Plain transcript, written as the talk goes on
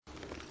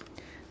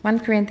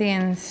1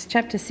 Corinthians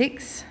chapter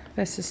 6,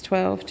 verses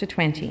 12 to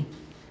 20.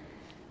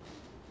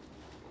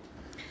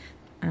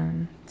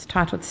 It's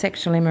titled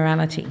Sexual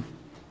Immorality.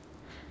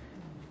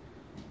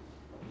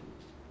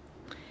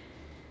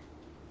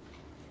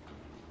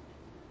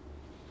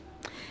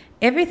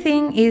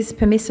 Everything is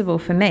permissible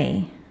for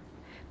me,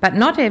 but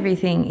not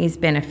everything is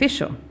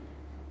beneficial.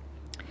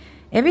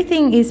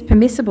 Everything is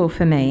permissible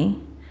for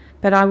me,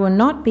 but I will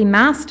not be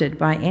mastered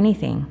by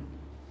anything.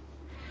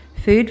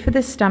 Food for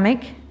the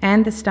stomach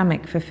and the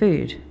stomach for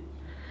food,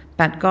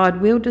 but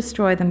God will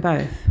destroy them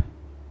both.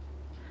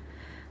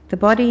 The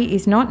body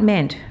is not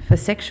meant for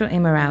sexual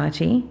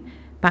immorality,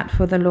 but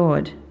for the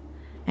Lord,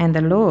 and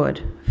the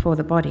Lord for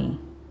the body.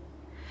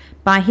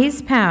 By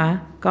his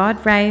power,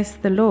 God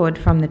raised the Lord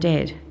from the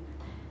dead,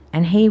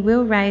 and he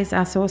will raise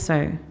us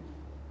also.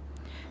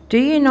 Do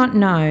you not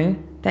know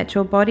that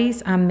your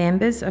bodies are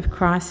members of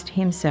Christ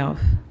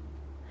himself?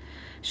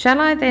 Shall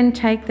I then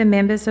take the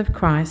members of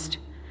Christ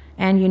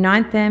and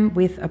unite them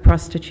with a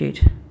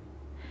prostitute?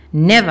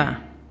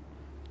 Never!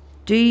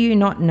 Do you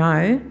not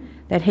know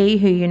that he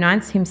who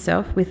unites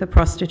himself with a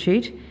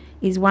prostitute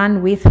is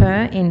one with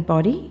her in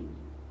body?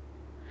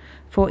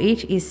 For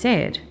it is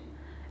said,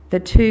 the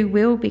two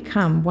will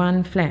become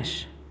one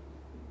flesh.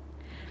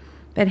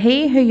 But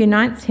he who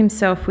unites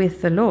himself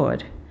with the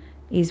Lord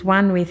is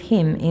one with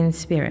him in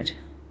spirit.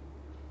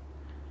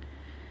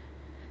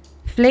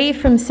 Flee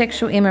from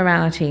sexual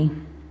immorality.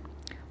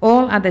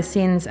 All other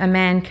sins a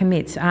man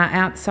commits are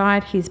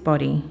outside his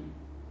body,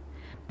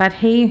 but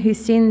he who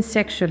sins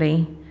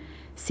sexually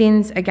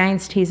sins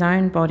against his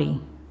own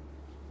body.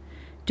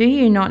 Do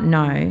you not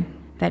know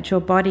that your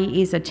body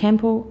is a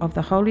temple of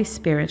the Holy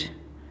Spirit,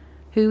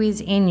 who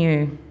is in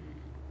you,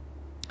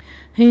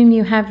 whom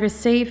you have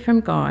received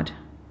from God?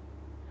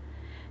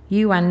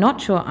 You are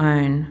not your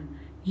own.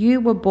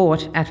 You were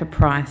bought at a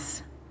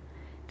price.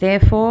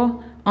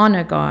 Therefore,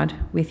 honour God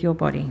with your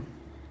body.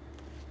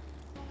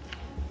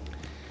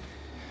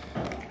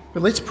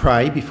 But let's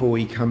pray before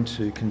we come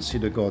to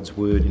consider God's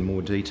word in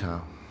more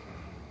detail.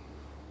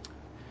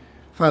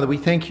 Father, we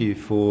thank you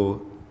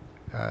for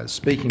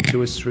speaking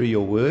to us through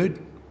your word.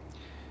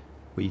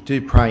 We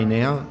do pray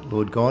now,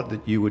 Lord God,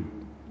 that you would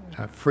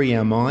free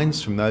our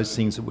minds from those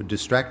things that would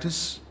distract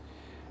us.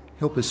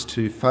 Help us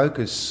to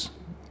focus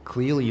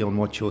clearly on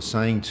what you're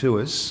saying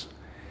to us.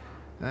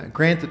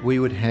 Grant that we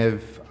would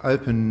have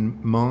open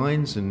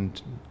minds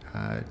and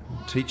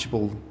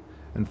teachable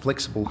and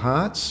flexible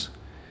hearts,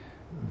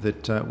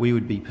 that we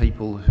would be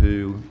people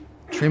who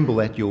tremble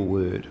at your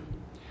word.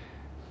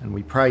 And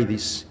we pray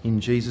this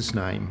in Jesus'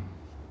 name.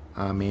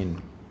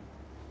 Amen.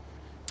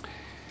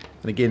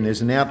 And again,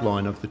 there's an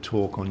outline of the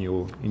talk in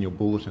your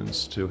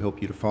bulletins to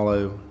help you to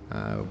follow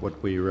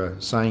what we're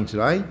saying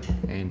today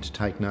and to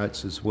take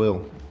notes as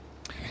well.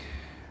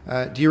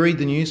 Do you read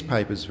the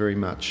newspapers very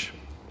much?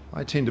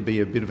 I tend to be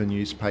a bit of a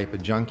newspaper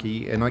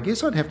junkie, and I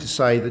guess I'd have to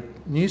say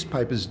that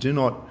newspapers do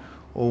not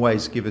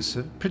always give us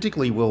a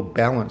particularly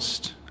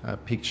well-balanced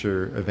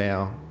picture of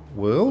our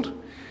world.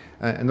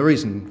 And the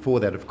reason for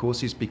that, of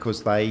course, is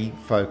because they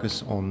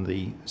focus on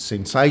the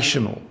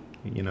sensational,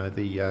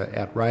 the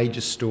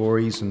outrageous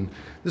stories and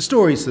the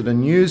stories that are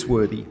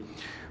newsworthy.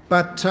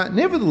 But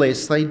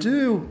nevertheless, they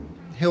do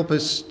help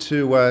us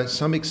to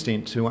some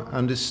extent to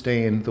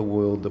understand the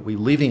world that we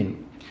live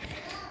in.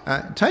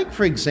 Take,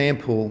 for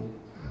example,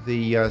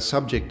 the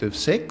subject of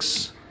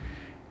sex,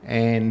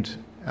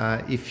 and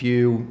if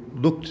you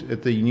looked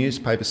at the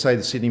newspaper, say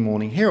the Sydney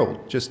Morning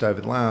Herald, just over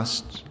the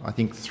last, I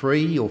think,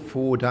 3 or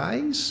 4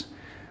 days,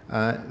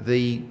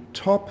 the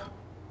top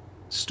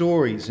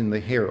stories in the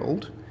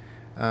Herald,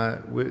 a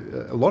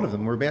lot of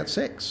them were about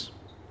sex.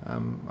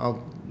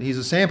 Here's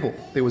a sample.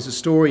 There was a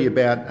story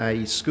about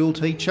a school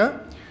teacher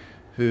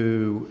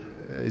who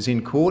is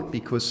in court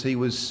because he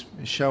was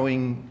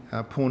showing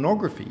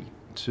pornography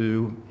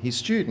to his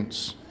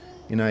students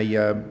in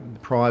a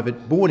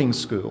private boarding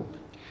school.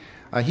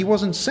 He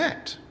wasn't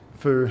sacked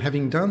for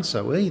having done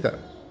so either.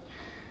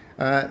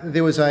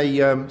 There was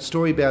a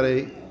story about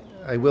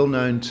a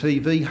well-known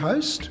TV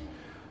host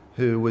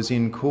who was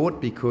in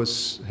court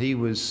because he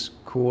was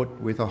caught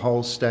with a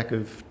whole stack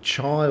of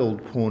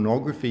child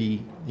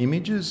pornography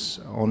images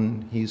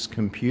on his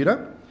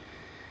computer.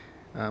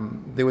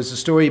 There was a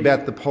story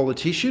about the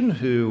politician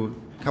who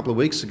a couple of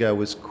weeks ago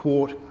was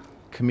caught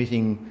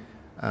committing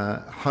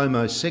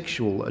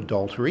homosexual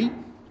adultery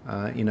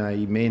in a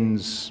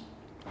men's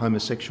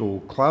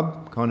homosexual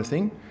club kind of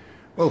thing.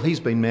 Well,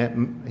 he's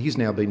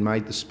now been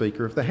made the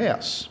Speaker of the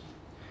House.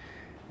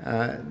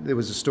 There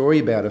was a story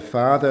about a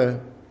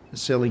father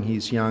selling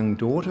his young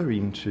daughter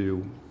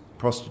into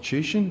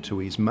prostitution to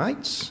his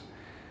mates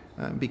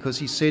because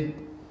he said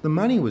the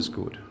money was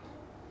good.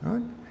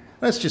 Right?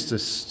 That's just a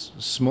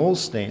small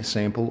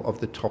sample of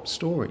the top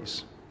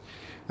stories.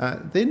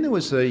 Then there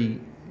was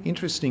an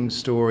interesting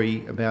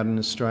story about an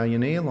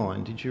Australian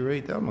airline. Did you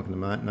read that? I'm not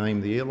going to name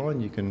the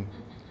airline. You can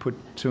put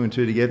 2 and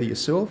 2 together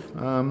yourself,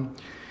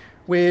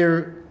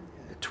 where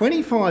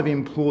 25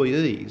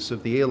 employees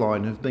of the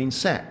airline have been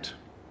sacked.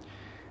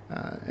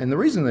 And the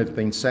reason they've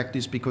been sacked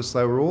is because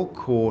they were all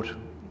caught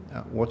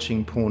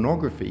watching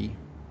pornography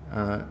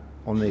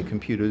on their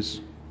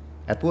computers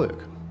at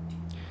work.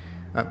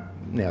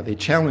 Now, they're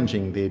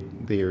challenging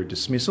their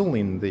dismissal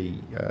in the,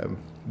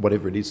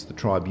 whatever it is, the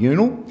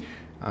tribunal,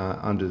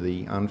 under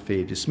the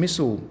unfair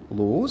dismissal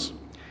laws.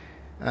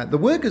 The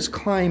workers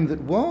claim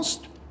that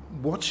whilst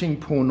watching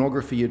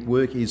pornography at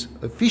work is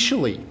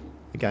officially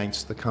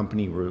against the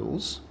company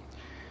rules,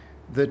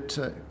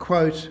 that,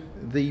 quote,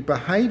 the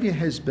behaviour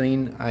has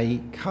been a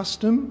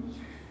custom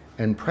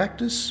and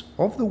practice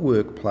of the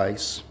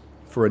workplace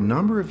for a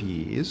number of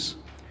years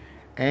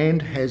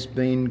and has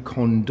been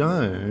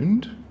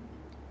condoned,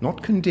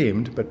 not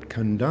condemned, but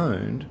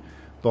condoned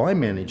by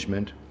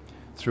management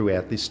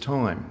throughout this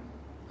time.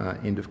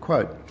 End of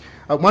quote.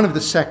 One of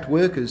the sacked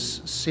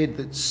workers said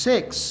that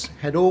sex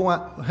had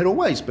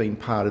always been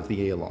part of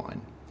the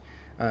airline,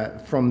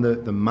 from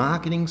the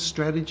marketing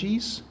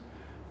strategies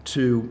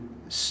to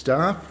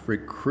staff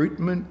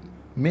recruitment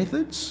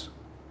methods,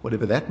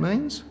 whatever that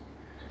means,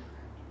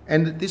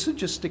 and that this had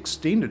just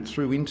extended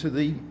through into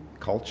the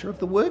culture of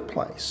the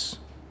workplace,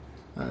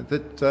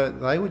 that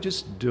they were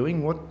just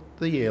doing what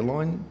the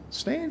airline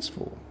stands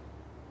for.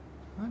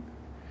 Right?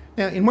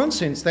 Now, in one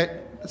sense,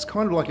 that's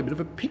kind of like a bit of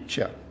a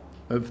picture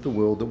of the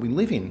world that we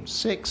live in.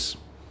 Sex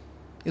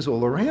is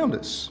all around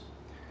us.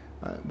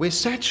 We're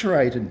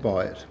saturated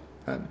by it.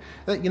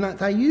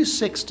 They use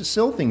sex to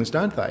sell things,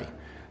 don't they?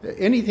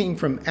 Anything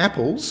from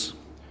apples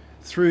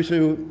through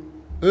to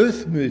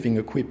earth-moving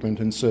equipment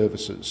and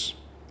services.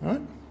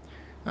 Right?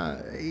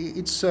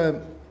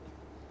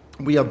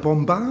 We are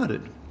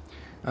bombarded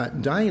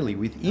daily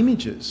with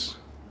images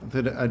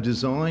that are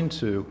designed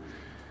to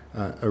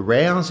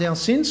arouse our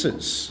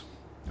senses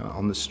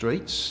on the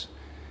streets,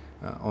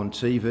 on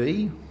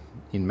TV,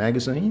 in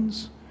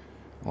magazines,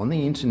 on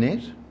the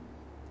internet.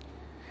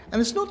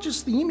 And it's not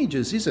just the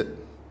images, is it?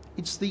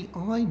 It's the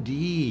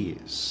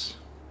ideas.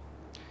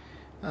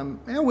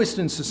 Our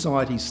Western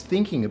society's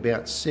thinking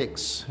about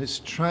sex has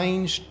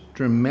changed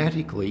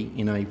dramatically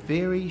in a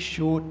very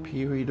short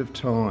period of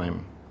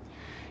time.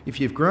 If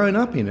you've grown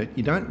up in it,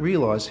 you don't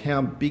realise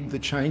how big the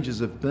changes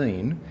have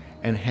been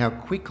and how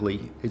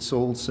quickly it's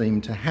all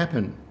seemed to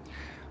happen.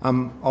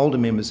 Older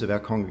members of our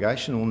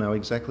congregation all know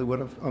exactly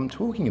what I'm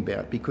talking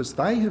about, because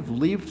they have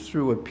lived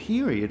through a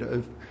period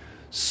of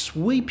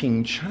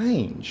sweeping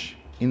change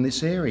in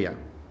this area.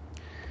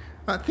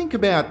 Think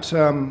about,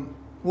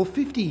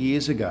 50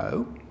 years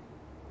ago,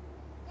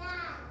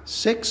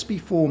 sex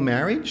before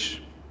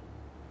marriage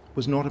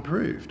was not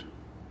approved.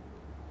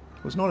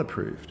 It was not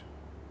approved.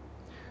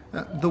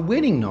 The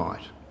wedding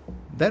night,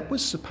 that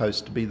was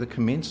supposed to be the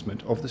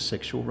commencement of the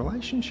sexual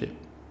relationship.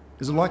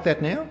 Is it like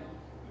that now?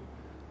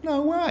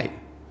 No way.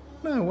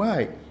 No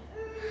way.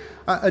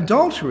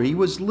 Adultery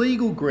was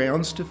legal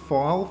grounds to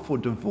file for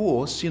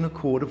divorce in a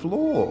court of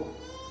law.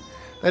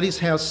 That is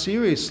how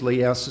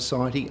seriously our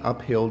society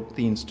upheld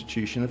the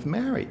institution of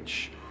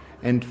marriage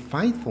and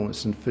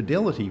faithfulness and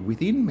fidelity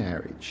within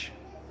marriage.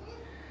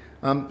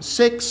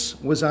 Sex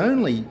was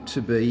only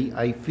to be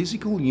a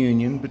physical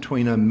union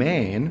between a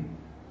man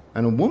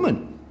and a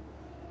woman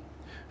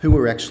who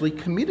were actually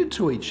committed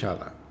to each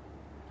other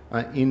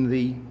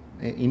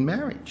in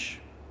marriage.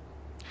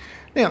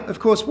 Now, of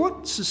course,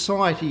 what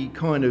society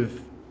kind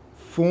of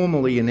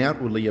formally and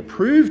outwardly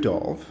approved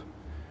of,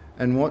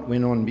 and what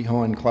went on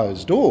behind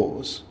closed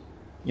doors,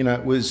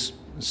 it was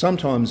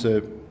sometimes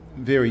a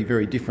very,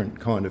 very different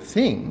kind of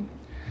thing.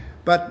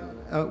 But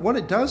what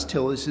it does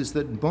tell us is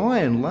that by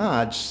and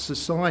large,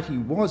 society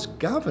was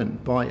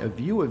governed by a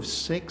view of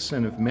sex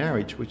and of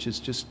marriage which is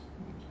just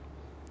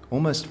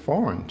almost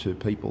foreign to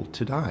people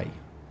today.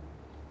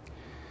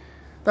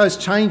 Those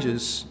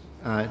changes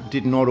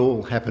did not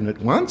all happen at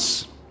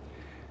once.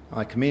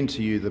 I commend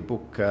to you the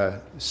book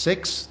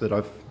Sex that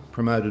I've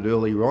promoted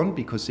earlier on,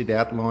 because it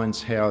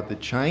outlines how the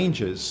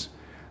changes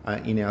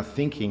in our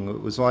thinking,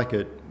 it was like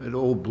it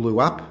all blew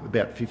up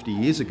about 50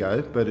 years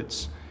ago,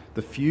 but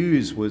the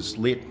fuse was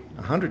lit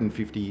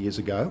 150 years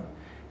ago,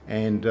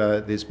 and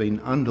there's been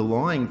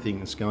underlying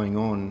things going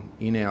on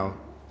in our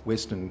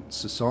Western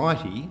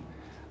society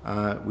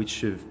which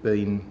have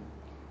been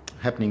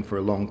happening for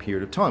a long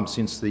period of time,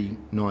 since the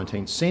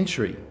 19th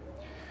century.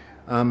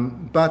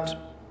 But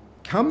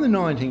come the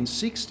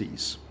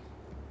 1960s,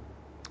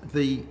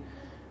 the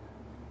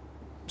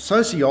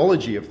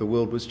sociology of the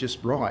world was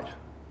just right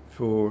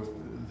for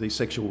the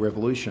sexual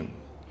revolution,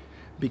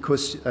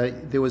 because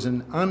there was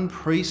an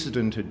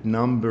unprecedented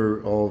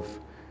number of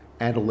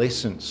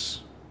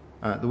adolescents.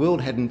 The world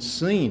hadn't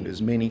seen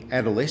as many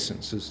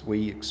adolescents as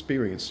we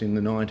experienced in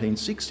the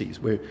 1960s,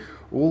 where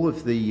all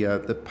of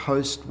the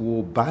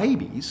post-war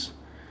babies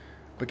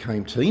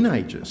became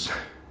teenagers.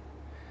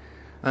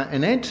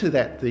 And add to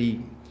that the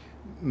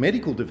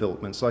medical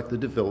developments, like the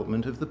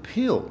development of the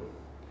pill.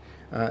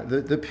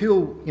 The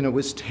pill,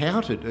 was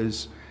touted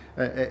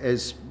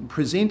as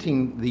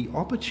presenting the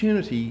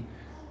opportunity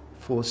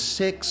for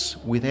sex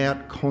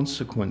without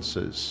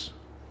consequences,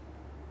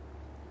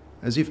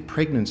 as if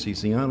pregnancy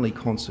is the only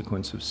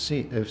consequence of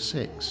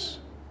sex.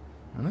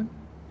 Right?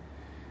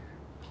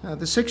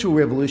 The sexual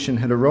revolution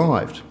had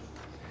arrived,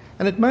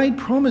 And it made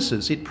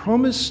promises. It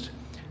promised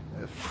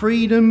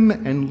freedom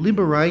and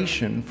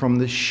liberation from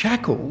the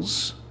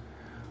shackles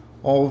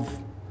of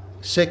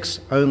sex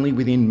only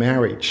within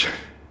marriage.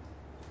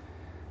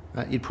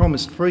 It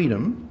promised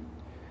freedom,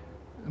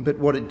 but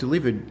what it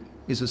delivered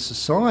is a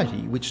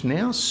society which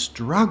now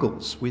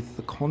struggles with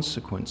the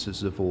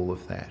consequences of all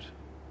of that.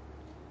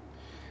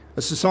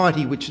 A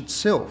society which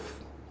itself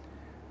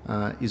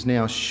is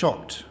now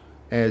shocked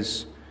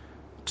as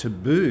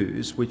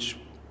taboos which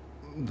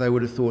they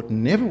would have thought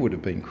never would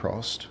have been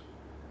crossed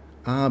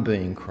are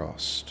being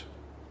crossed.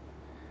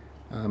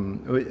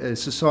 A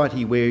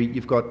society where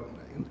you've got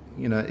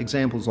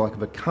examples like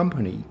of a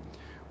company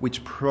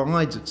which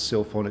prides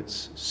itself on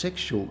its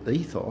sexual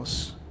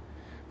ethos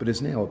but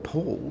is now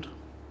appalled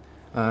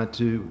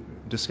to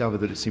discover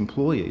that its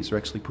employees are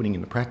actually putting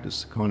into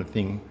practice the kind of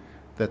thing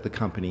that the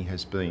company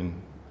has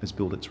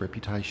built its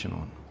reputation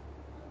on.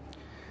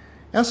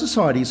 Our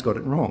society's got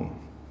it wrong,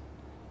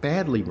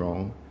 badly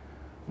wrong,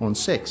 on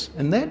sex,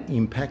 and that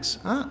impacts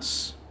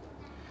us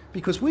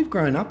because we've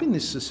grown up in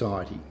this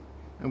society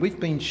and we've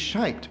been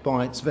shaped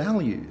by its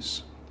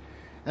values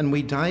and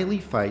we daily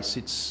face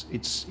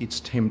its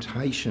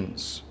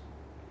temptations.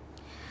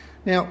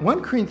 Now,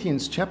 1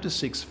 Corinthians chapter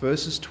 6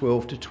 verses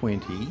 12 to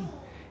 20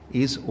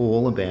 is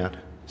all about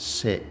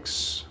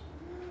sex.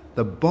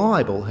 The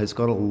Bible has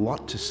got a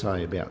lot to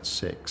say about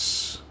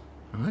sex,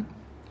 right?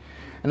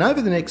 And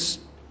over the next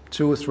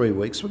 2 or 3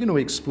 weeks, we're going to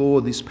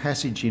explore this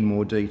passage in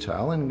more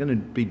detail, and I'm going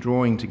to be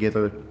drawing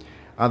together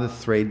other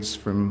threads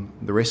from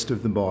the rest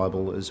of the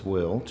Bible as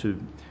well to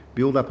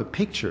build up a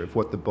picture of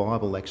what the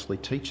Bible actually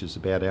teaches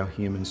about our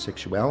human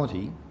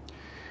sexuality.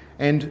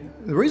 And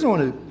the reason I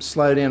want to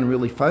slow down and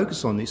really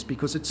focus on this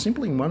because it's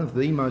simply one of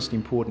the most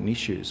important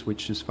issues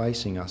which is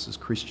facing us as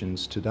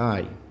Christians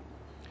today.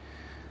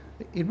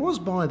 It was,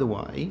 by the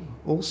way,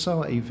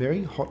 also a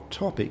very hot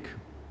topic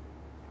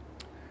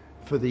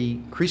for the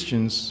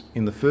Christians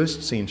in the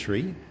first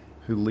century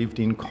who lived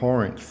in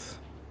Corinth.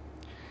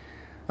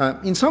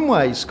 In some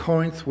ways,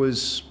 Corinth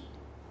was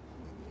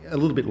a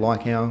little bit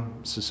like our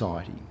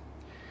society.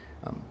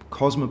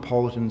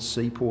 Cosmopolitan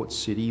seaport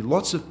city.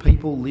 Lots of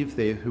people lived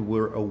there who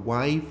were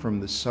away from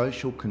the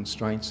social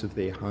constraints of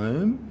their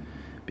home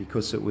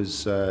because it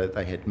was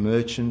they had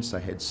merchants,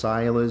 they had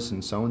sailors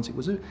and so on.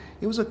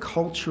 It was a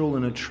cultural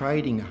and a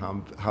trading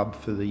hub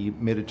for the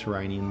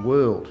Mediterranean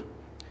world.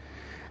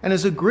 And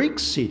as a Greek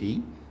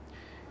city,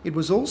 it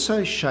was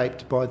also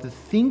shaped by the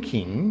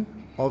thinking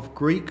of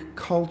Greek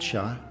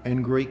culture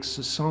and Greek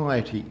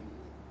society.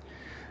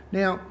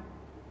 Now,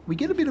 we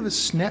get a bit of a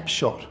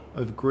snapshot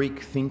of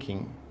Greek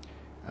thinking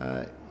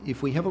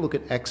if we have a look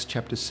at Acts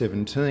chapter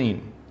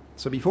 17.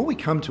 So before we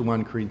come to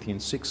 1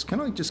 Corinthians 6,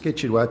 can I just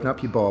get you to open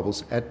up your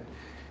Bibles at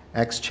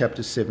Acts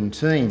chapter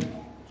 17?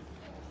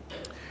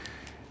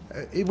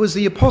 It was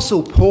the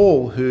Apostle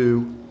Paul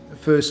who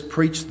first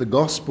preached the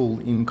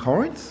gospel in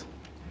Corinth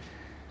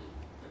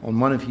on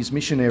one of his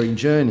missionary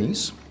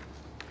journeys.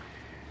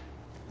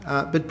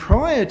 But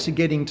prior to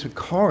getting to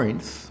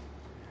Corinth,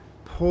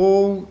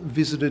 Paul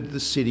visited the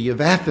city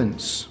of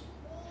Athens.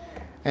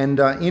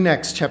 And in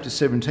Acts chapter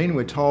 17,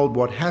 we're told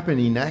what happened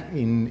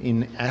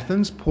in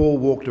Athens. Paul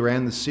walked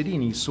around the city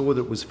and he saw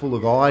that it was full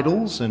of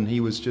idols, and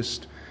he was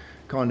just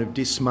kind of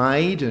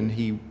dismayed, and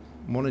he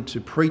wanted to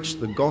preach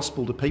the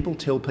gospel to people,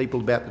 tell people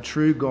about the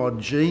true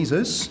God,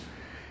 Jesus.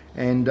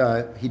 And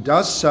he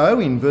does so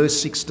in verse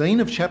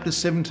 16 of chapter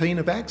 17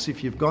 of Acts.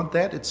 If you've got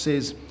that, it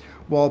says,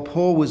 "While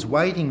Paul was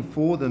waiting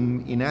for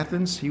them in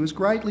Athens, he was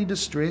greatly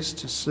distressed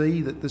to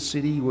see that the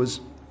city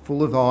was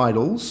full of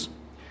idols."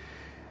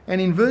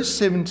 And in verse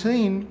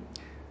 17,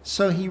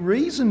 "So he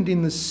reasoned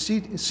in the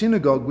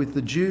synagogue with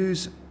the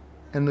Jews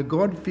and the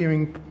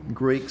God-fearing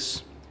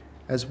Greeks,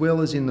 as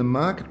well as in the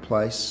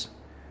marketplace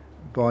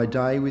by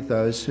day with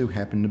those who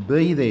happened to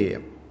be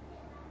there."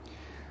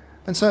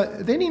 And so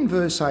then in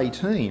verse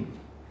 18,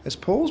 as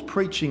Paul's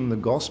preaching the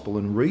gospel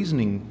and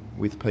reasoning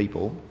with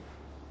people,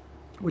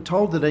 we're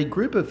told that a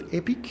group of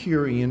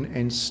Epicurean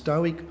and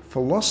Stoic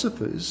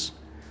philosophers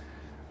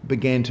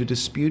began to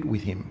dispute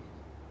with him.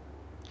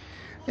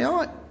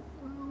 Now,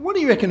 what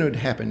do you reckon would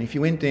happen if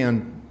you went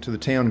down to the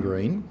town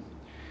green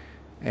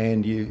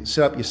and you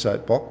set up your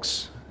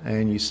soapbox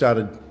and you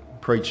started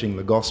preaching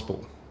the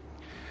gospel?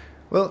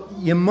 Well,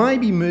 you may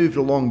be moved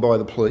along by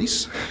the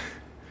police,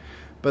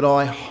 but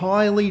I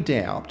highly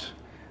doubt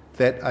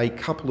that a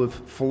couple of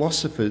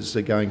philosophers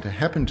are going to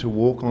happen to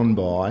walk on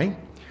by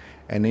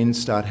and then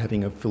start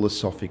having a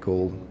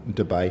philosophical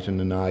debate and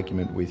an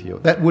argument with you.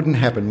 That wouldn't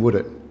happen, would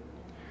it?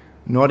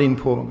 Not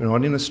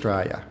in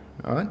Australia,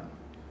 right?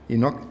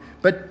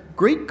 But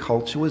Greek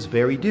culture was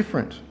very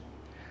different.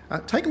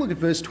 Take a look at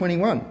verse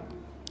 21.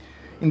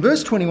 In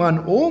verse 21,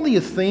 all the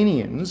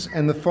Athenians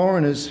and the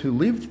foreigners who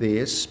lived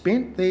there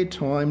spent their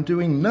time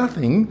doing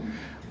nothing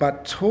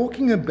but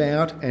talking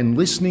about and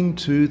listening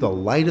to the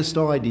latest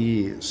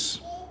ideas.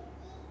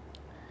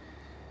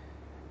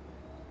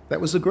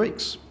 That was the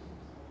Greeks.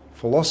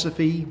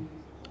 Philosophy,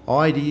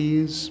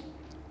 ideas,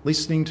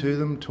 listening to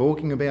them,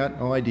 talking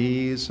about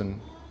ideas, and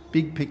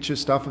big picture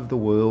stuff of the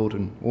world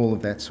and all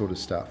of that sort of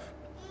stuff.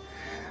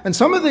 And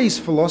some of these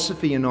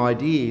philosophy and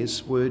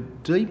ideas were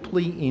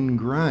deeply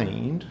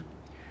ingrained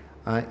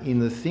in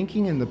the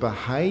thinking and the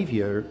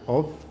behaviour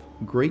of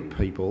Greek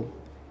people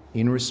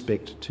in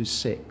respect to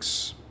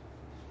sex.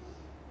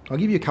 I'll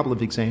give you a couple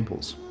of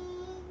examples.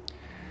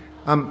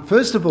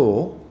 First of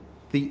all,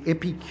 the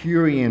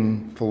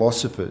Epicurean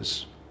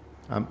philosophers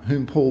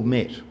whom Paul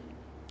met.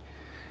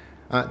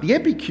 The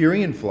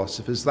Epicurean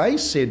philosophers, they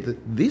said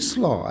that this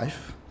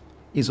life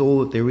is all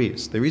that there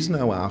is. There is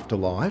no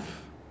afterlife.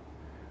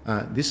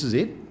 This is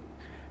it.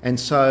 And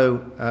so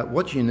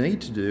what you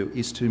need to do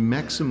is to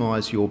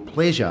maximise your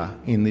pleasure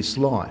in this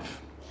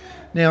life.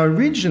 Now,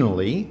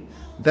 originally,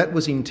 that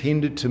was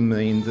intended to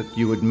mean that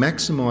you would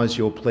maximise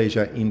your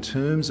pleasure in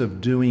terms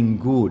of doing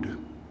good,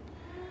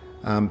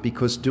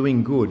 because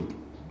doing good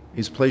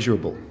is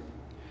pleasurable.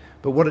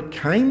 But what it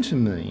came to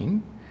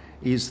mean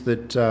is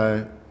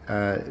that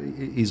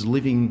is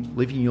living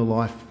your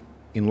life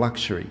in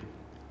luxury,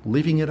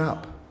 living it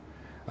up,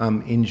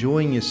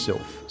 enjoying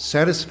yourself,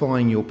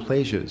 satisfying your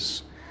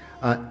pleasures,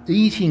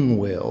 eating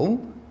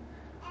well,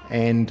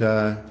 and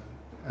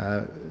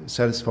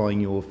satisfying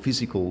your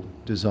physical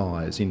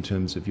desires in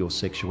terms of your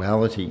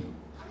sexuality.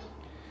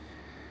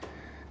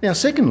 Now,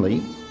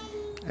 secondly,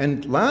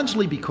 and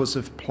largely because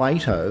of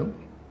Plato,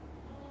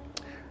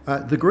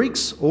 the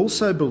Greeks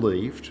also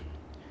believed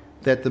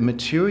that the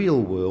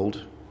material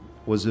world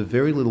was of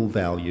very little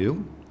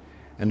value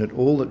and that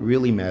all that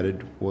really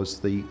mattered was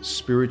the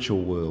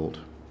spiritual world.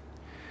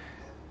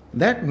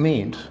 That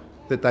meant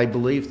that they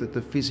believed that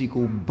the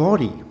physical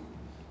body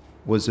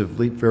was of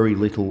very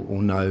little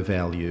or no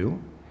value,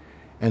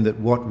 and that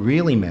what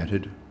really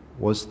mattered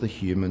was the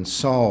human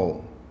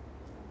soul.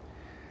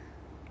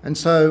 And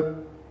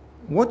so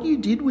what you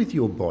did with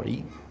your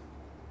body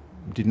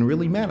didn't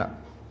really matter.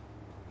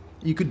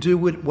 You could do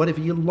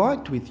whatever you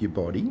liked with your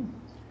body,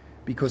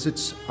 because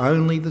it's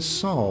only the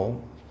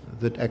soul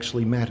that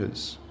actually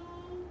matters.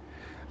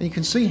 And you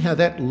can see how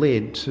that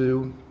led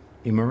to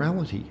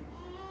immorality,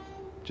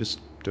 just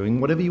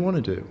doing whatever you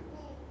want to do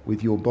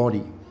with your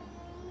body.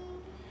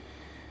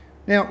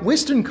 Now,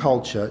 Western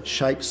culture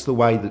shapes the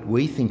way that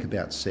we think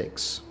about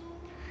sex.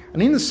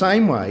 And in the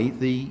same way,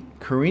 the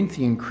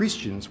Corinthian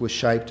Christians were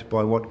shaped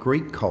by what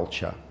Greek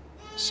culture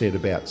said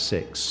about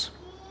sex.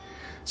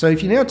 So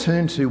if you now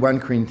turn to 1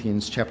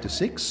 Corinthians chapter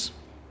 6,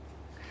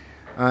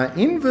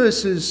 in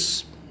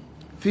verses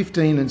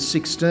 15 and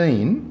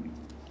 16,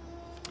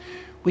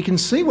 we can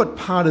see what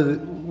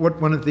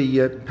one of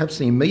the perhaps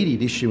the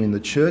immediate issue in the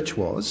church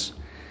was,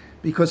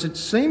 because it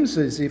seems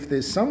as if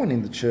there's someone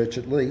in the church,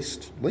 at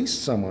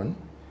least someone,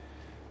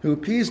 who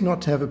appears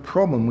not to have a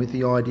problem with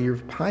the idea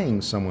of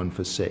paying someone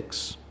for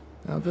sex.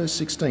 Verse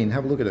 16,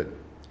 have a look at it.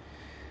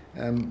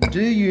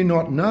 Do you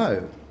not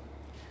know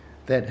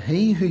that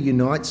he who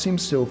unites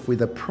himself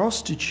with a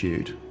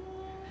prostitute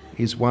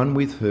is one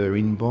with her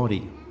in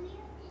body? Can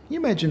you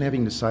imagine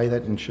having to say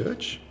that in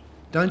church?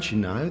 Don't you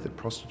know that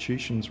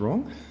prostitution's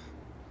wrong?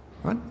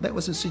 Right? That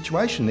was the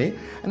situation there,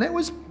 and that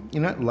was,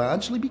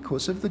 largely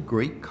because of the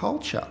Greek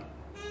culture.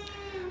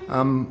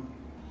 Now,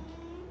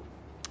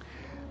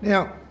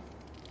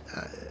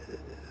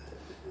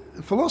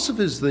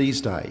 philosophers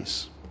these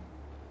days,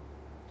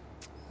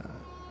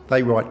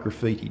 they write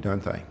graffiti,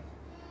 don't they?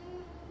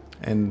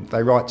 And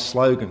they write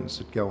slogans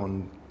that go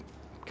on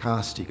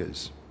car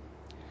stickers.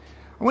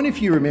 I wonder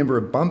if you remember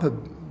a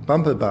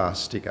bumper bar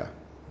sticker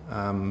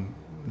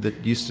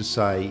that used to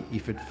say,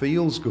 if it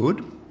feels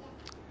good.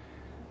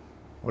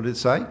 What did it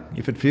say?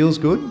 If it feels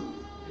good?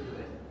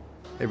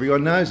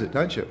 Everyone knows it,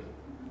 don't you?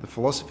 The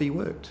philosophy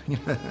worked.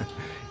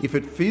 If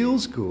it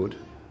feels good,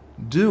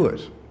 do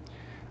it.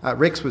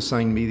 Rex was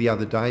saying to me the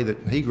other day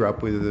that he grew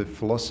up with a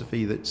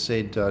philosophy that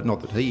said,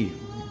 not that he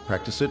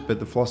practiced it, but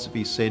the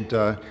philosophy said,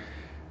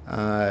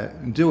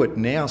 do it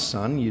now,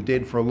 son, you're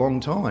dead for a long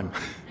time.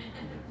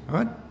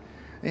 Right?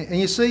 And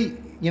you see,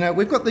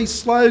 we've got these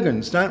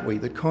slogans, don't we,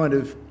 that kind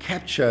of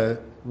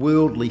capture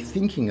worldly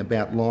thinking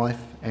about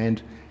life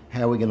and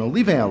how we're going to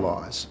live our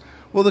lives.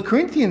 Well, the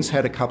Corinthians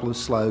had a couple of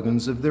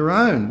slogans of their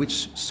own,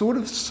 which sort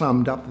of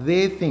summed up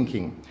their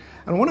thinking.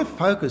 And I want to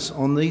focus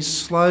on these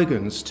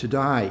slogans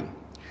today.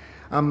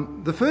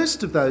 The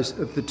first of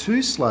the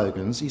two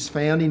slogans is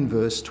found in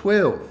verse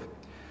 12,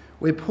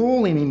 where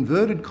Paul, in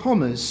inverted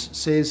commas,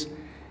 says,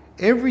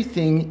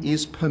 everything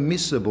is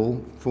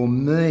permissible for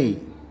me.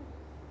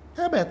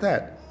 How about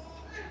that?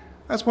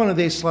 That's one of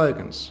their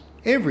slogans.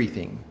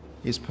 Everything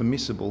is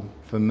permissible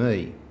for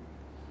me.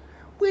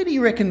 Where do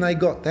you reckon they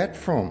got that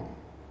from?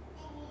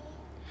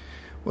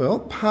 Well,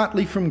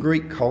 partly from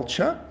Greek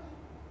culture.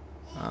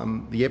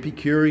 The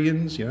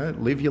Epicureans,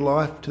 live your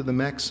life to the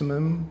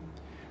maximum.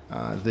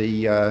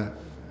 The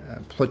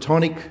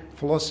Platonic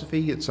philosophy,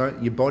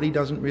 your body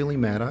doesn't really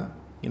matter.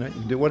 You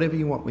can do whatever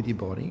you want with your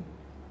body.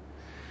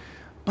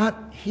 But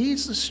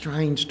here's the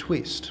strange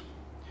twist.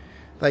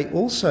 They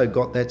also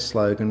got that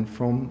slogan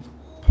from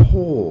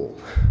Paul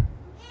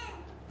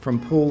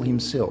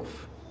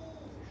himself.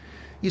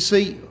 You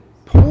see,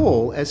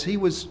 Paul, as he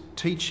was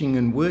teaching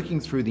and working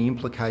through the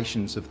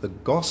implications of the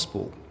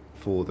gospel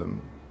for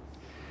them,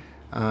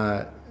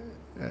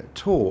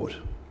 taught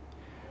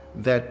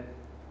that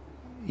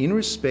in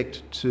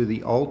respect to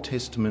the Old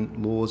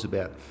Testament laws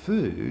about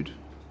food,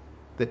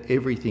 that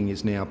everything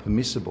is now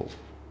permissible.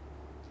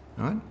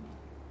 Right?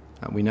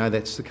 We know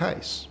that's the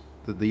case,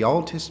 that the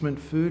Old Testament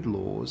food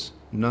laws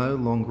no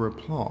longer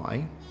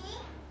apply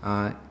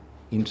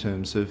in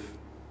terms of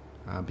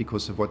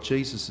because of what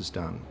Jesus has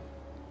done.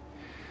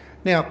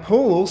 Now,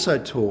 Paul also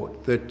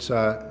taught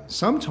that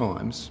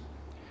sometimes,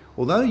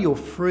 although you're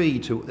free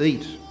to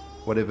eat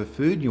whatever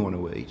food you want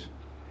to eat,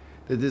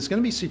 that there's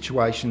going to be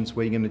situations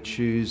where you're going to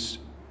choose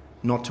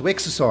not to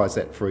exercise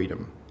that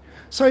freedom.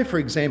 So, for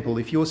example,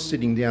 if you're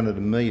sitting down at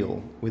a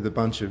meal with a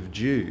bunch of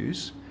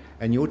Jews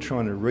and you're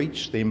trying to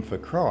reach them for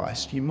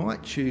Christ, you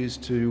might choose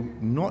to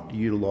not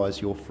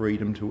utilise your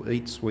freedom to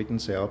eat sweet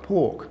and sour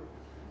pork,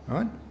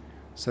 right?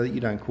 So that you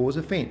don't cause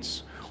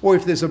offence. Or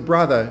if there's a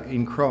brother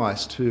in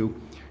Christ who,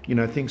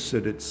 thinks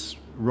that it's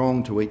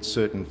wrong to eat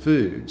certain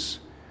foods,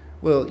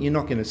 well, you're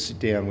not going to sit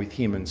down with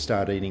him and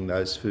start eating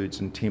those foods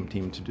and tempt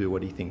him to do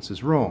what he thinks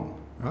is wrong,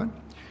 right?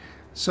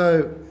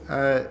 So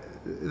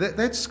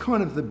that's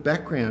kind of the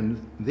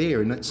background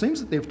there. And it seems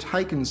that they've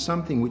taken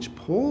something which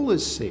Paul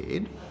has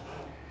said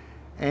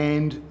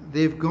and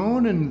they've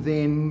gone and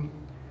then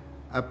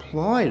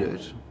applied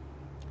it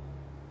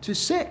to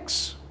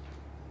sex.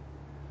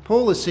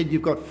 Paul has said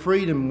you've got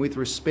freedom with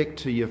respect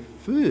to your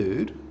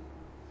food,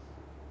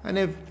 and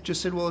they've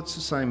just said, well, it's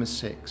the same as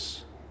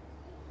sex.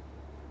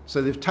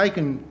 So they've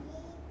taken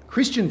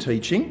Christian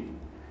teaching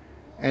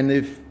and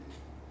they've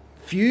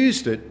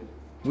fused it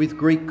with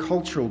Greek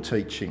cultural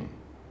teaching.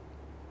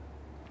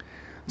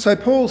 So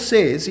Paul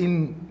says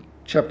in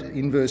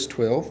verse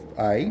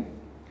 12a,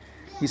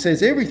 he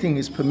says, everything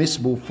is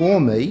permissible for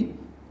me,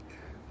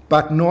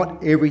 but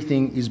not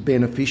everything is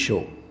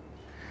beneficial.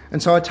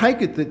 And so I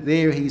take it that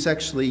there he's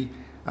actually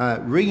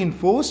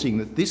reinforcing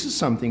that this is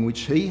something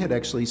which he had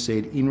actually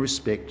said in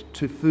respect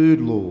to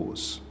food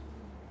laws.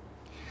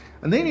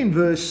 And then in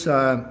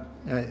the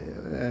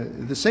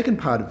second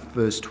part of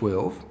verse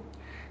 12,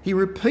 he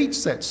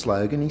repeats that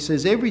slogan. He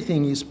says,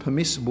 everything is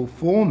permissible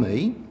for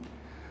me,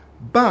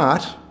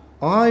 but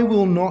I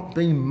will not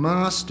be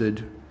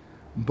mastered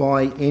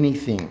by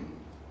anything.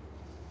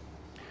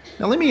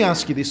 Now let me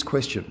ask you this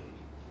question.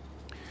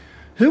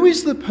 Who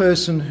is the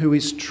person who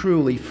is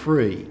truly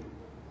free?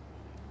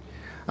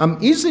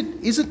 Is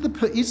it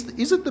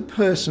the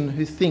person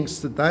who thinks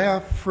that they are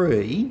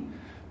free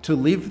to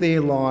live their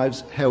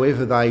lives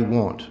however they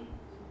want?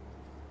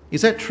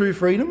 Is that true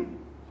freedom?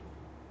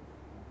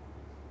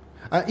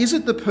 Is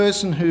it the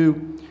person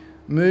who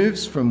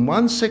moves from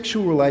one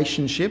sexual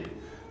relationship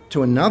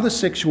to another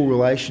sexual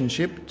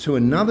relationship to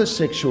another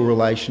sexual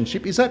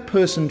relationship? Is that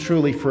person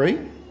truly free?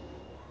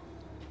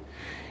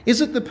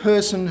 Is it the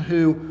person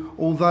who,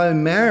 although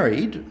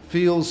married,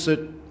 feels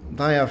that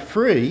they are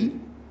free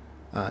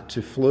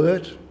to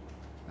flirt,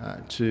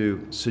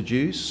 to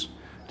seduce,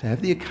 to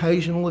have the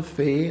occasional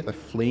affair, the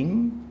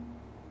fling?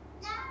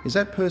 Is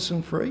that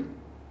person free?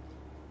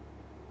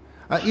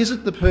 Is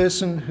it the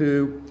person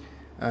who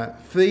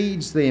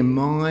feeds their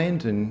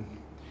mind and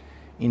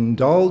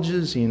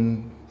indulges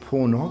in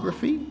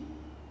pornography?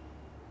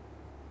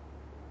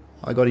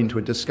 I got into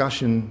a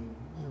discussion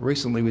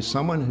recently with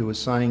someone who was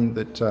saying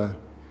that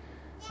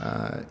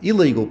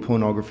illegal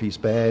pornography is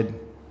bad,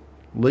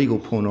 legal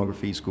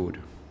pornography is good.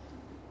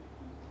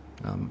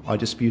 I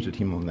disputed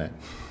him on that.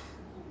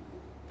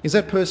 Is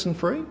that person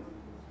free?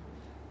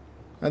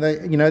 Are they,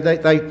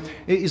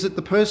 is it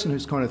the person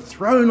who's kind of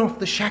thrown off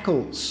the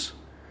shackles,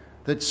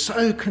 that's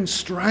so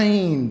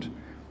constrained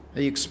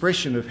the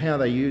expression of how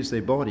they use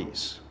their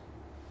bodies?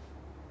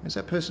 Is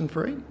that person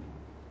free?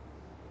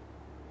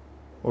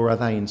 Or are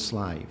they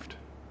enslaved?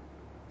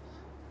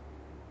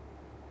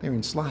 They're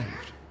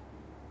enslaved.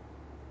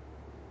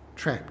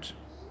 Trapped.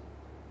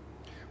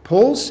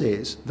 Paul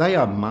says they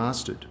are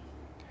mastered.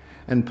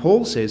 And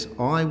Paul says,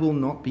 I will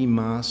not be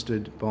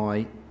mastered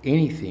by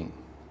anything.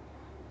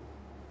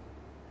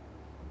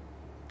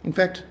 In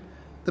fact,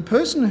 the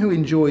person who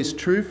enjoys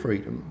true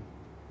freedom,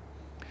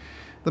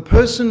 the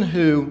person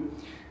who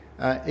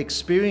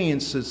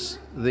experiences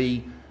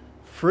the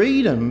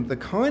freedom, the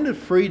kind of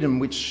freedom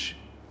which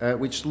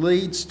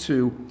leads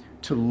to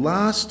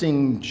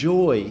lasting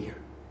joy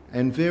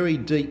and very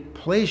deep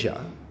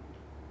pleasure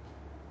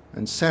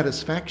and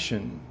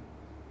satisfaction,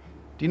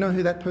 do you know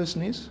who that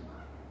person is?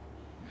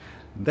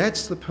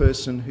 That's the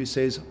person who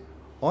says,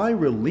 I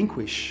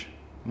relinquish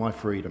my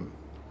freedom.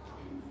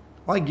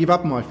 I give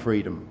up my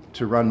freedom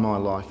to run my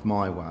life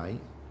my way,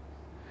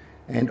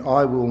 and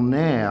I will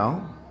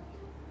now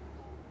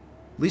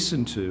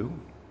listen to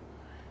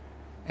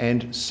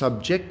and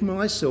subject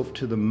myself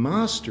to the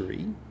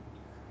mastery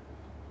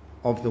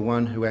of the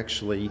one who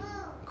actually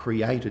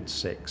created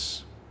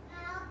sex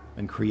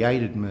and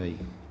created me,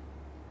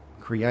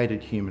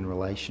 created human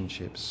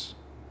relationships.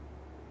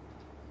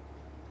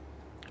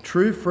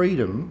 True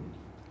freedom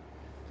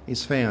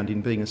is found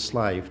in being a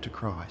slave to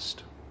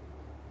Christ.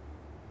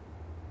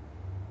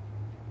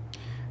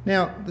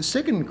 Now, the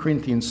 2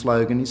 Corinthians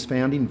slogan is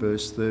found in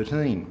verse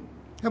 13.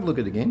 Have a look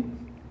at it again.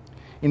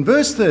 In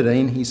verse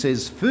 13, he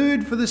says,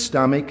 food for the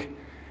stomach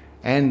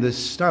and the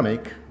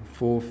stomach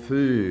for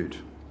food.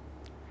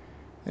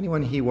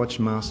 Anyone here watch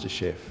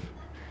MasterChef?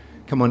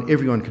 Come on,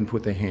 everyone can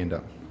put their hand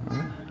up.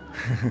 Right?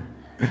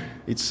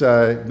 It's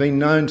been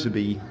known to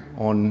be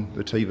on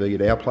the TV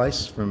at our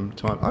place from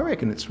time. I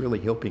reckon it's really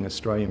helping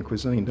Australian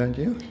cuisine, don't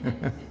you?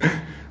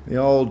 The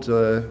old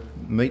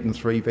meat and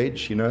 3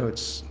 veg,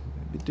 it's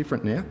a bit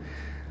different now.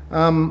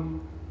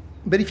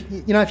 But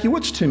if you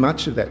watch too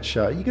much of that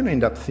show, you're going to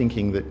end up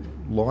thinking that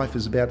life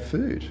is about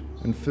food,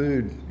 and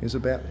food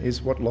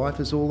is what life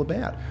is all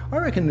about. I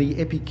reckon the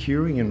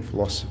Epicurean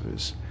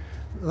philosophers,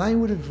 they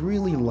would have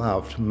really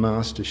loved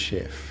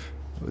MasterChef.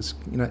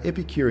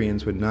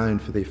 Epicureans were known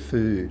for their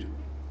food.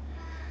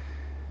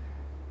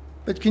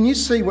 But can you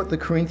see what the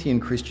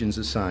Corinthian Christians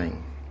are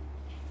saying?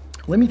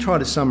 Let me try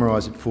to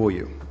summarise it for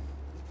you.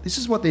 This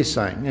is what they're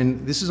saying,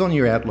 and this is on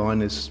your outline.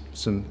 There's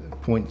some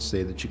points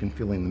there that you can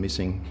fill in the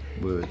missing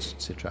words,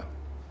 etc.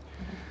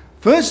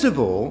 First of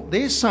all,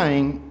 they're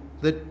saying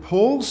that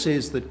Paul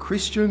says that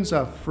Christians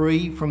are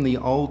free from the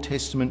Old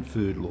Testament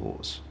food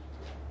laws.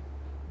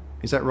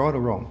 Is that right or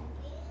wrong?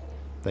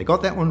 They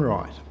got that one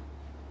right.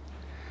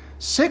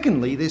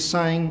 Secondly, they're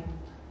saying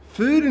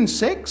food and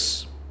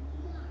sex,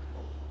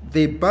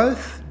 they're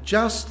both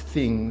just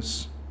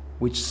things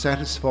which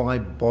satisfy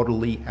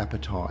bodily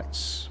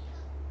appetites.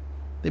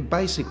 They're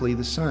basically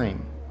the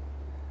same.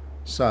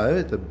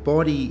 So the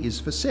body is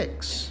for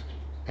sex,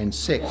 and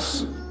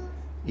sex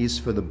is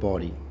for the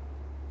body.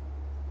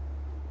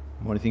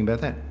 What do you think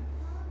about that?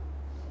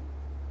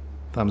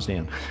 Thumbs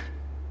down.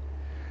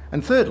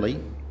 And thirdly,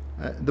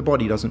 the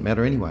body doesn't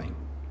matter anyway.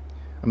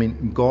 I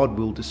mean, God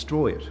will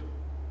destroy it.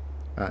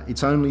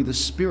 It's only the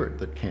spirit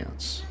that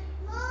counts.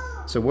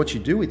 So what you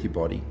do with your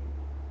body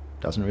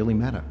doesn't really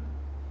matter.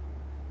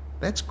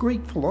 That's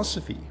Greek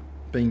philosophy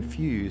being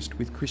fused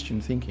with Christian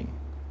thinking.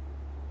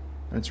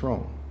 And it's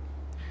wrong.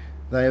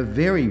 They are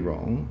very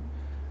wrong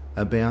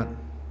about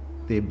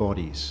their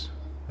bodies,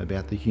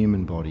 about the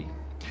human body.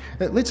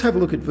 Let's have a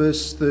look at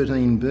verse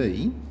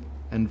 13b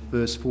and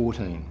verse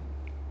 14.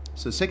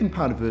 So second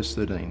part of verse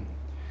 13.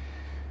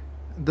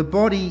 The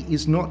body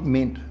is not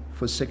meant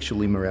for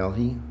sexual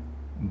immorality,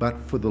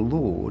 but for the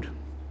Lord,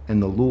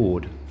 and the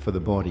Lord for the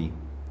body.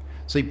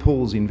 See,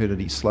 Paul's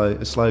invented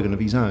a slogan of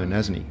his own,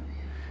 hasn't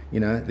he?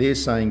 They're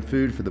saying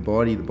food for the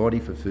body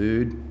for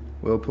food.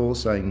 Well,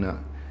 Paul's saying no.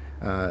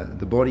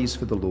 The body's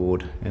for the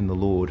Lord, and the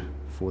Lord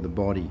for the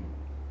body.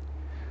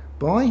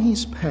 By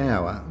his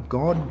power,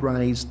 God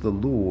raised the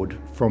Lord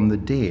from the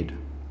dead,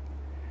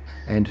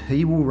 and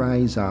he will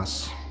raise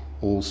us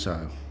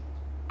also.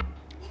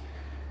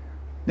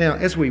 Now,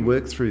 as we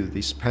work through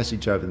this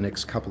passage over the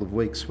next couple of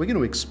weeks, we're going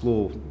to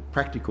explore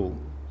practical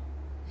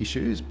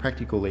issues,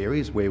 practical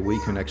areas where we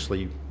can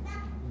actually,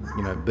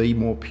 be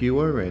more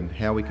pure and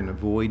how we can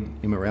avoid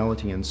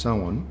immorality and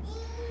so on.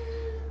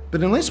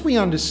 But unless we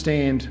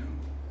understand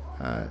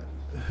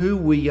who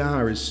we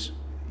are as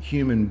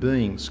human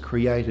beings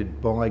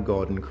created by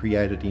God and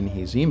created in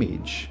his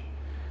image,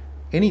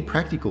 any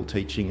practical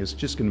teaching is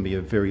just going to be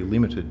of very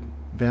limited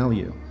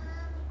value.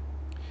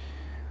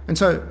 And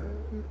so,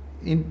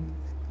 in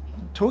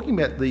talking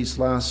about these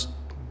last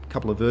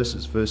couple of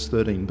verses, verse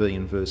 13b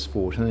and verse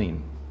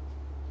 14,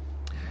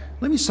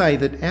 let me say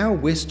that our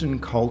Western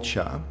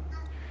culture,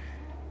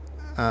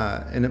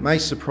 and it may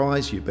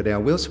surprise you, but our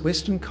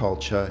Western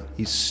culture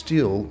is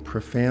still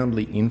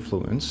profoundly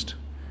influenced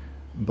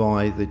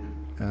by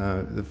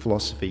the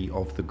philosophy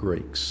of the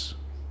Greeks.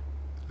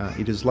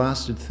 It has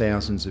lasted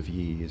thousands of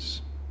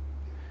years.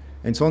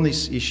 And it's on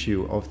this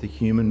issue of the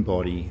human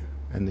body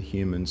and the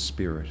human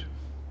spirit.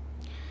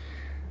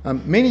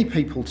 Many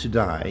people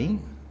today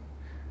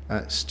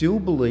still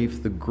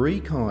believe the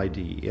Greek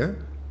idea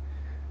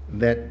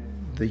that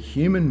the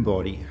human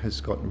body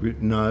has got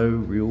no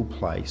real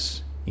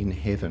place in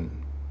heaven.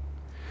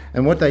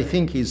 And what they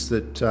think is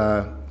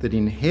that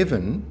in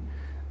heaven,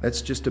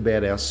 that's just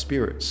about our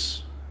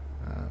spirits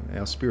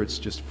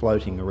just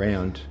floating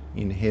around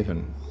in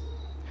heaven.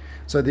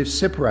 So they've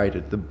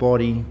separated the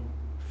body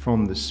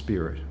from the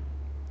spirit.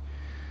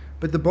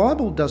 But the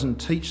Bible doesn't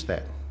teach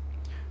that.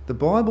 The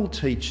Bible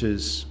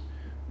teaches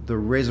the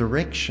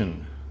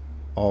resurrection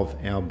of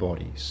our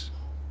bodies.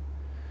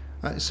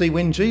 See,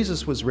 when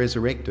Jesus was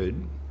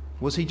resurrected,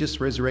 was he just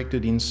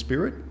resurrected in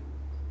spirit?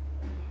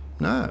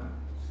 No.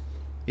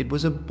 It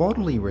was a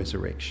bodily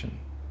resurrection.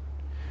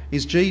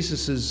 Is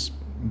Jesus'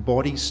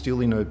 body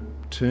still in a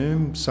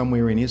tomb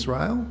somewhere in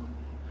Israel?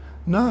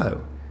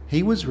 No.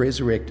 He was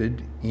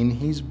resurrected in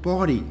his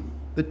body.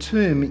 The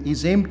tomb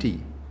is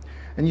empty.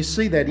 And you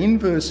see that in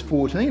verse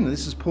 14, and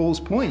this is Paul's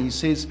point. He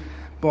says,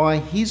 by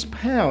his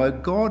power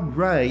God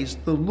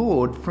raised the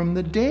Lord from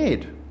the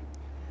dead,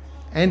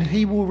 and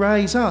he will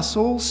raise us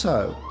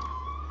also.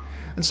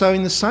 And so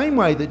in the same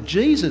way that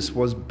Jesus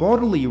was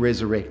bodily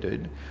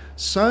resurrected,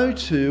 so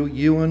too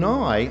you and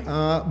I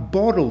are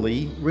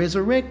bodily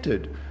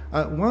resurrected.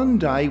 One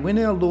day when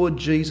our Lord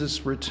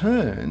Jesus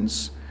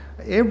returns,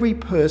 Every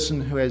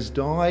person who has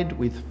died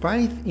with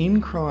faith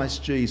in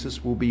Christ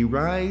Jesus will be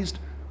raised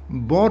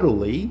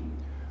bodily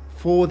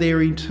for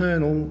their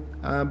eternal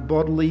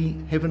bodily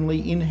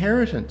heavenly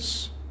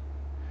inheritance.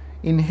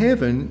 In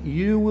heaven,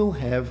 you will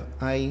have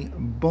a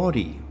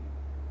body.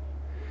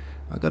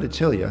 I've got to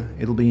tell you,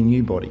 it'll be a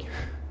new body.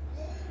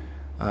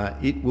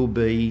 It will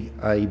be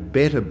a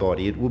better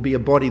body. It will be a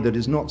body that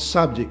is not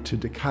subject to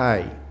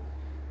decay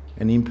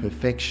and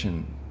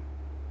imperfection,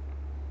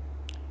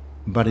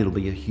 but it'll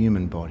be a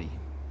human body.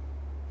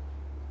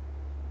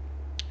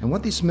 And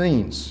what this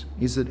means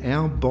is that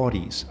our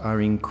bodies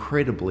are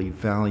incredibly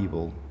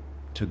valuable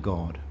to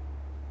God.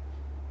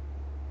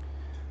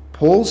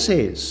 Paul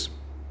says,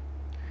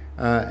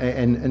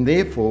 and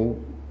therefore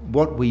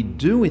what we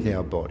do with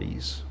our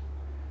bodies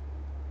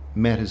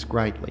matters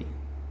greatly.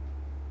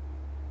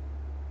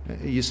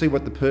 You see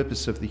what the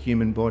purpose of the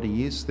human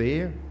body is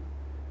there?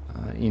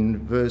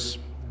 In verse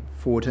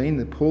 14,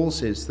 that Paul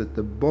says that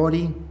the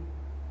body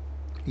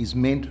is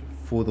meant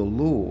for the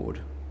Lord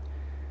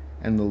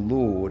and the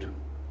Lord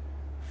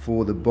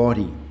for the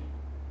body.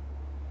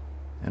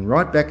 And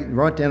right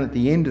down at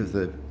the end of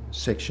the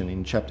section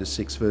in chapter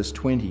 6, verse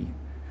 20,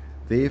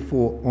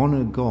 therefore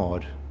honour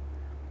God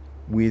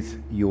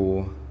with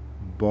your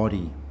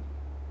body.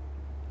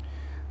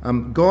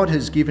 God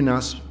has given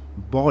us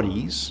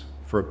bodies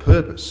for a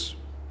purpose,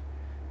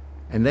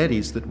 and that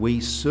is that we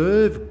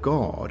serve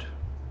God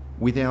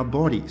with our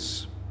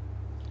bodies.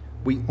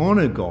 We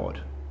honour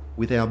God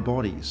with our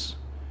bodies.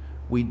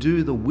 We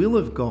do the will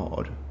of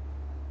God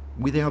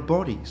with our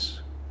bodies.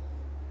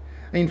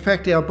 In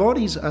fact, our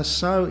bodies are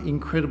so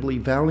incredibly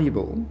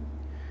valuable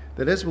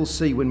that, as we'll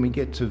see when we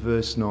get to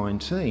verse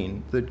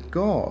 19, that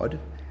God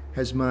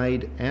has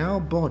made our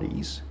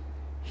bodies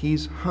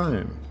his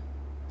home,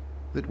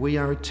 that we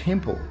are a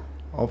temple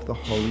of the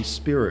Holy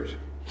Spirit.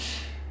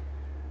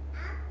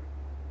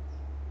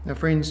 Now,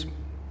 friends,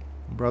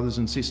 brothers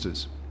and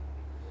sisters,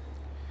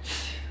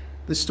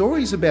 the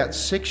stories about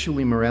sexual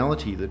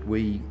immorality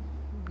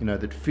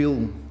that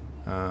fill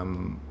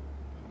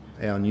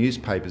our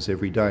newspapers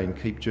every day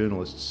and keep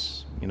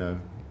journalists,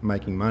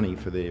 making money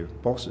for their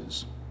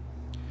bosses,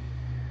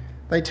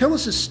 they tell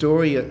us a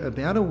story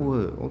about a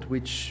world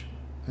which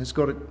has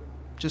got it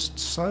just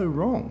so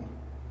wrong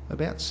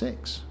about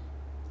sex.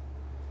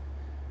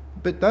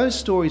 But those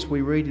stories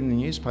we read in the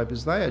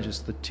newspapers, they are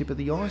just the tip of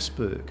the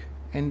iceberg,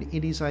 and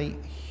it is a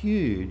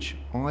huge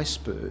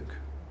iceberg.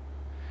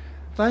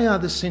 They are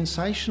the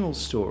sensational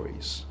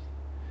stories.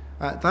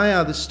 They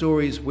are the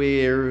stories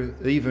where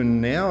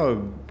even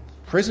now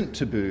present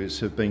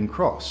taboos have been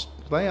crossed.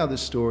 They are the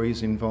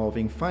stories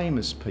involving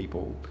famous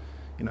people,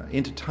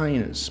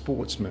 entertainers,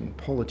 sportsmen,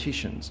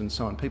 politicians and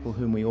so on, people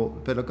whom we all...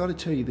 But I've got to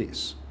tell you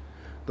this,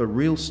 the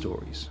real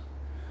stories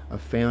are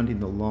found in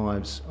the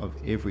lives of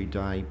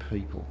everyday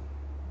people.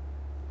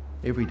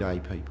 Everyday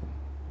people.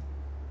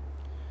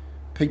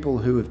 People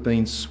who have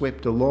been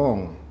swept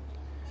along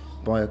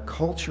by a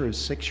culture of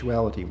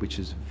sexuality which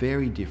is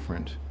very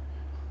different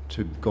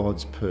to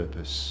God's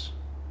purpose.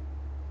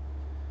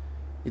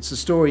 It's the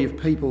story of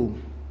people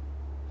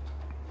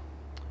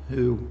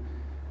who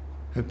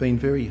have been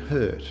very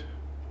hurt,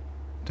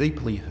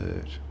 deeply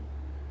hurt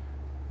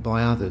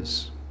by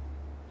others.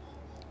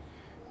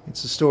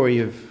 It's the story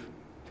of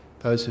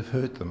those who've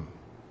hurt them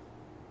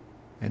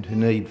and who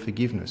need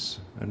forgiveness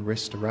and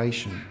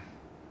restoration.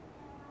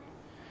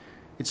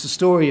 It's the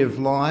story of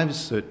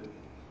lives that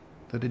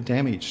are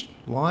damaged,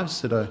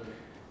 lives that are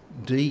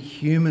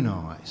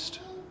dehumanised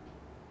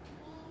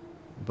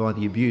by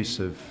the abuse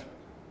of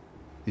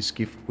this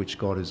gift which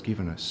God has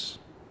given us.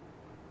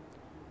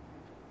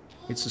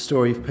 It's the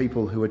story of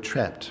people who are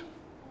trapped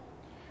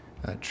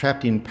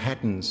in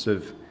patterns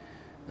of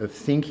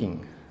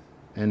thinking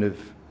and of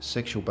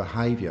sexual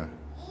behaviour,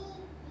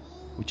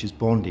 which is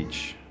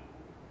bondage,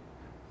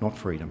 not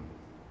freedom.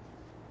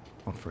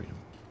 Not freedom.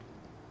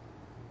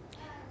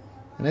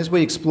 And as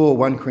we explore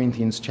 1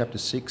 Corinthians chapter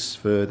 6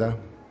 further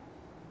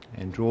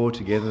and draw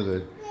together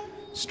the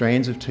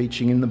strands of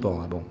teaching in the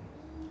Bible,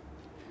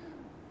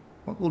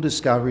 what we'll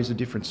discover is a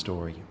different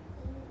story.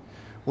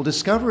 We'll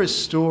discover a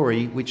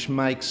story which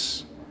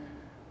makes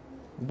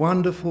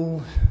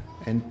wonderful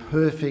and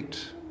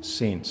perfect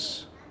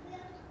sense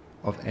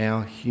of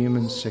our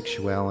human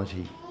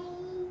sexuality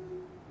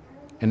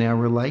and our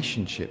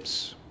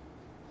relationships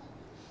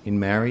in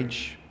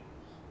marriage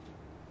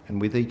and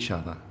with each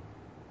other.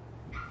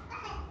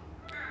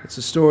 It's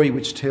a story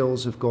which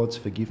tells of God's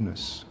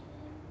forgiveness.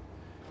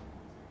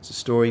 It's a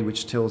story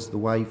which tells the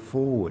way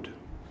forward,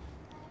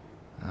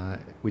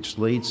 which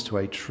leads to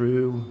a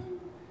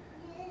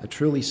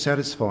truly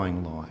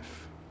satisfying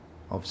life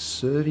of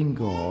serving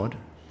God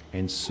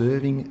and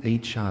serving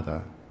each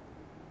other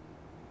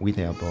with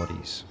our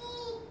bodies.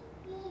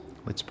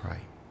 Let's pray.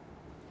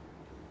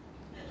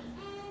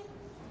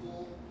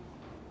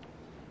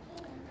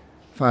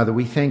 Father,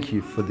 we thank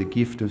you for the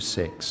gift of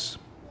sex.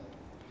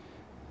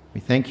 We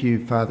thank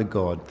you, Father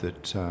God,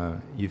 that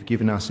you've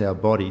given us our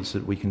bodies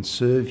that we can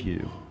serve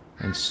you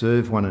and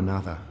serve one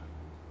another.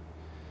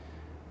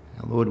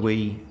 Now, Lord,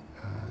 we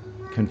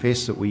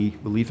confess that we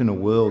live in a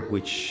world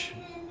which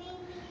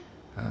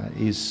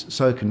is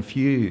so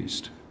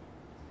confused.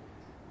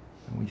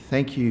 And we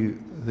thank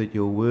you that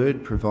your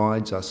word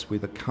provides us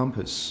with a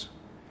compass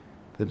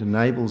that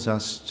enables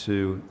us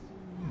to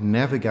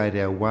navigate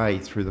our way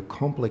through the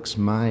complex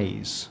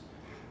maze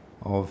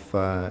of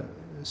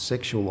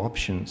sexual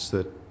options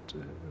that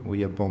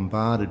we are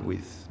bombarded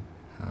with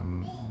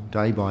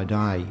day by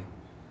day.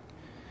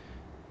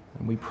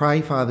 And we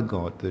pray, Father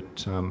God,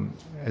 that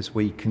as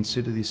we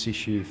consider this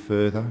issue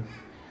further,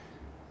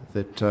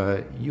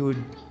 that you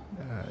would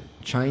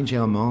change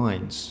our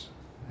minds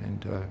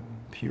and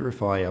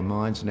purify our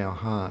minds and our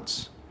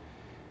hearts,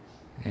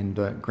 and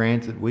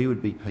grant that we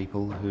would be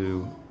people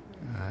who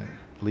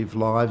live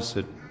lives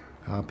that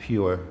are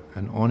pure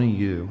and honour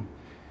you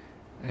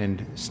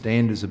and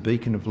stand as a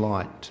beacon of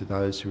light to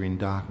those who are in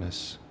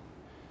darkness.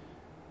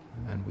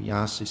 And we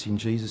ask this in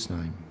Jesus'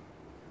 name.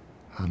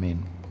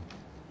 Amen.